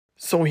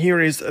So here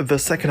is the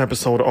second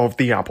episode of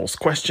the Apple's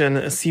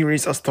Question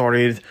series I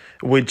started,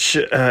 which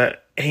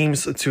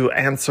aims to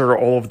answer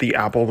all of the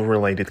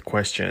Apple-related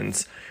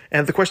questions.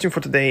 And the question for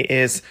today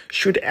is,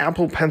 should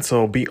Apple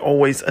Pencil be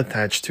always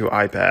attached to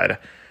iPad?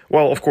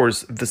 Well, of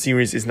course, the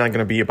series is not going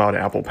to be about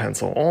Apple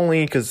Pencil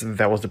only, because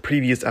that was the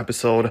previous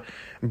episode,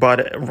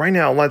 but right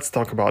now let's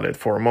talk about it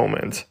for a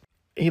moment.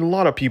 A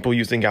lot of people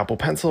using Apple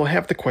Pencil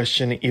have the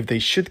question if they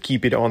should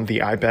keep it on the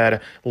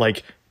iPad,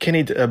 like, can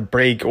it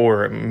break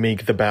or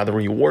make the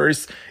battery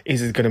worse?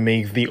 Is it going to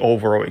make the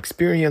overall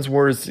experience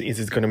worse? Is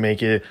it going to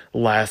make it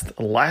last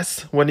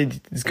less when it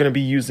is going to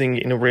be using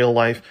in real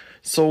life?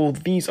 So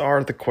these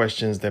are the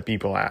questions that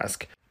people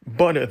ask.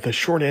 But the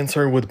short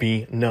answer would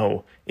be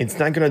no. It's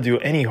not going to do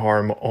any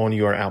harm on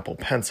your Apple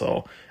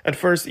Pencil. At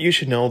first, you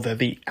should know that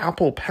the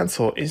Apple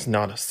Pencil is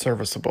not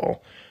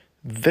serviceable.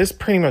 This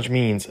pretty much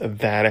means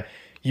that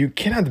you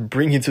cannot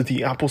bring it to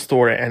the Apple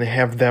Store and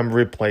have them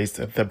replace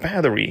the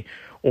battery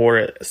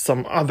or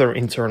some other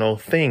internal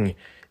thing.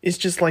 It's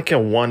just like a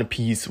one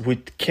piece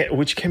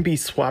which can be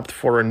swapped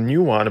for a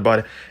new one,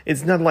 but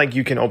it's not like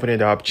you can open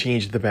it up,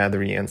 change the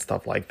battery and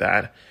stuff like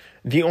that.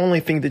 The only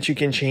thing that you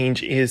can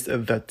change is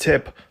the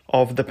tip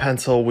of the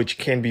pencil, which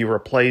can be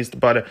replaced,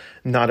 but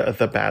not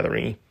the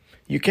battery.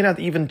 You cannot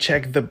even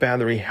check the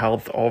battery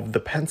health of the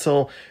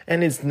pencil,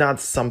 and it's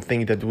not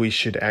something that we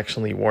should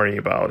actually worry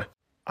about.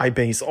 I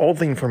base all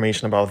the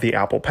information about the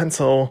Apple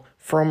Pencil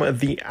from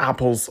the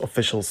Apple's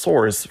official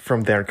source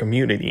from their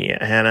community,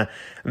 and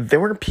there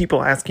were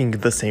people asking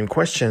the same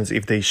questions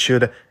if they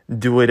should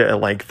do it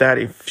like that,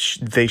 if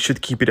they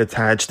should keep it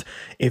attached,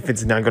 if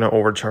it's not going to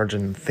overcharge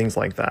and things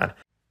like that.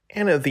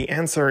 And the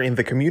answer in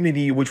the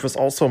community, which was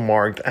also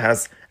marked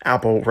as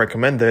Apple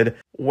recommended,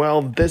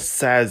 well, this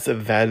says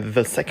that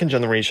the second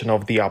generation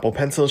of the Apple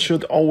Pencil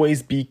should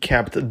always be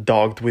kept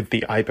docked with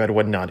the iPad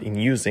when not in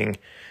using.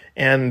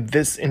 And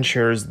this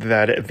ensures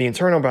that the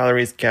internal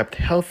battery is kept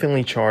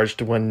healthily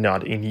charged when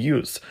not in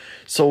use.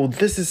 So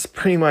this is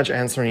pretty much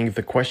answering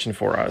the question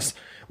for us.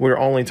 We're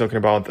only talking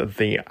about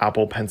the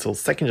Apple Pencil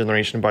second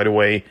generation, by the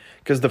way,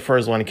 because the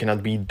first one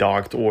cannot be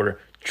docked or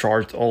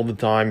charged all the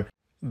time.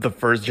 The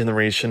first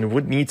generation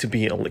would need to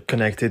be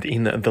connected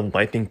in the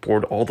lightning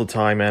port all the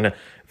time, and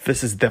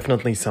this is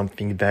definitely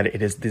something that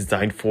it is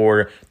designed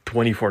for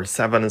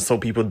 24/7, so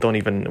people don't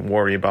even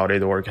worry about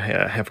it or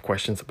have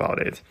questions about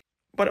it.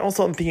 But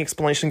also the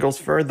explanation goes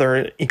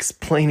further,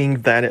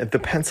 explaining that the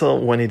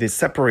pencil, when it is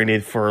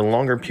separated for a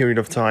longer period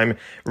of time,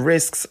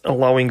 risks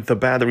allowing the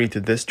battery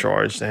to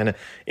discharge. And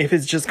if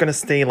it's just going to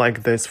stay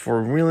like this for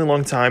a really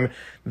long time,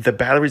 the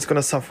battery is going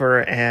to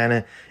suffer,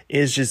 and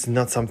it's just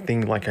not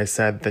something, like I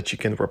said, that you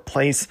can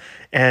replace.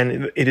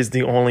 And it is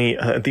the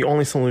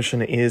only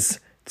solution is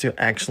to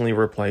actually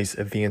replace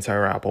the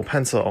entire Apple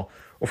Pencil.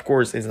 Of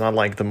course, it's not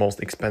like the most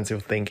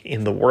expensive thing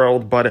in the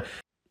world, but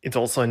it's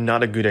also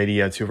not a good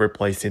idea to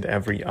replace it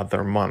every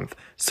other month.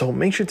 So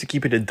make sure to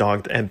keep it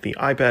docked at the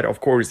iPad. Of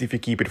course, if you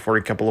keep it for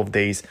a couple of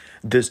days,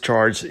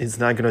 discharge is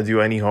not going to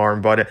do any harm.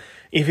 But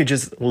if you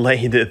just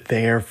laid it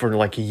there for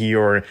like a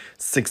year or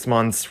 6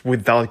 months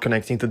without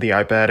connecting to the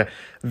iPad,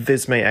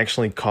 this may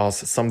actually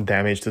cause some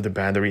damage to the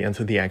battery and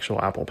to the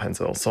actual Apple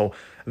Pencil. So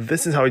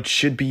this is how it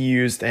should be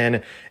used,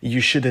 and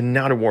you should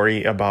not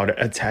worry about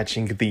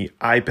attaching the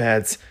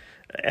iPad's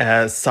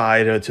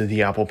side to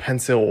the Apple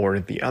Pencil or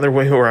the other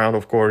way around,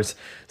 of course.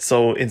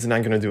 So it's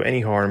not going to do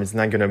any harm. It's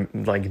not going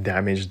to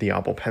damage the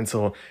Apple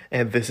Pencil,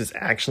 and this is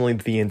actually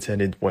the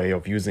intended way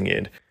of using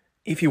it.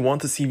 If you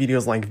want to see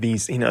videos like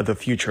these in the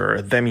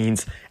future, that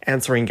means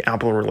answering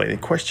Apple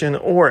related question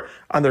or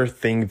other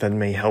thing that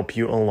may help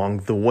you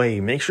along the way,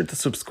 make sure to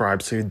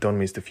subscribe so you don't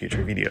miss the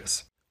future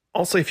videos.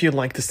 Also, if you'd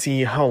like to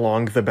see how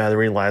long the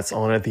battery lasts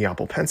on the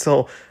Apple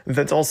Pencil,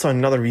 that's also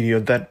another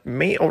video that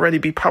may already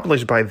be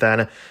published by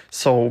then,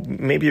 so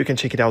maybe you can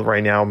check it out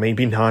right now,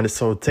 maybe not,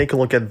 so take a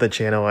look at the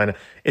channel and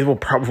it will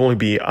probably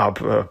be up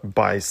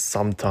by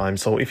some time.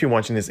 So if you're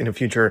watching this in the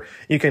future,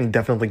 you can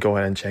definitely go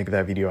ahead and check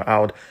that video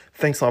out.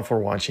 Thanks a lot for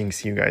watching,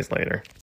 see you guys later.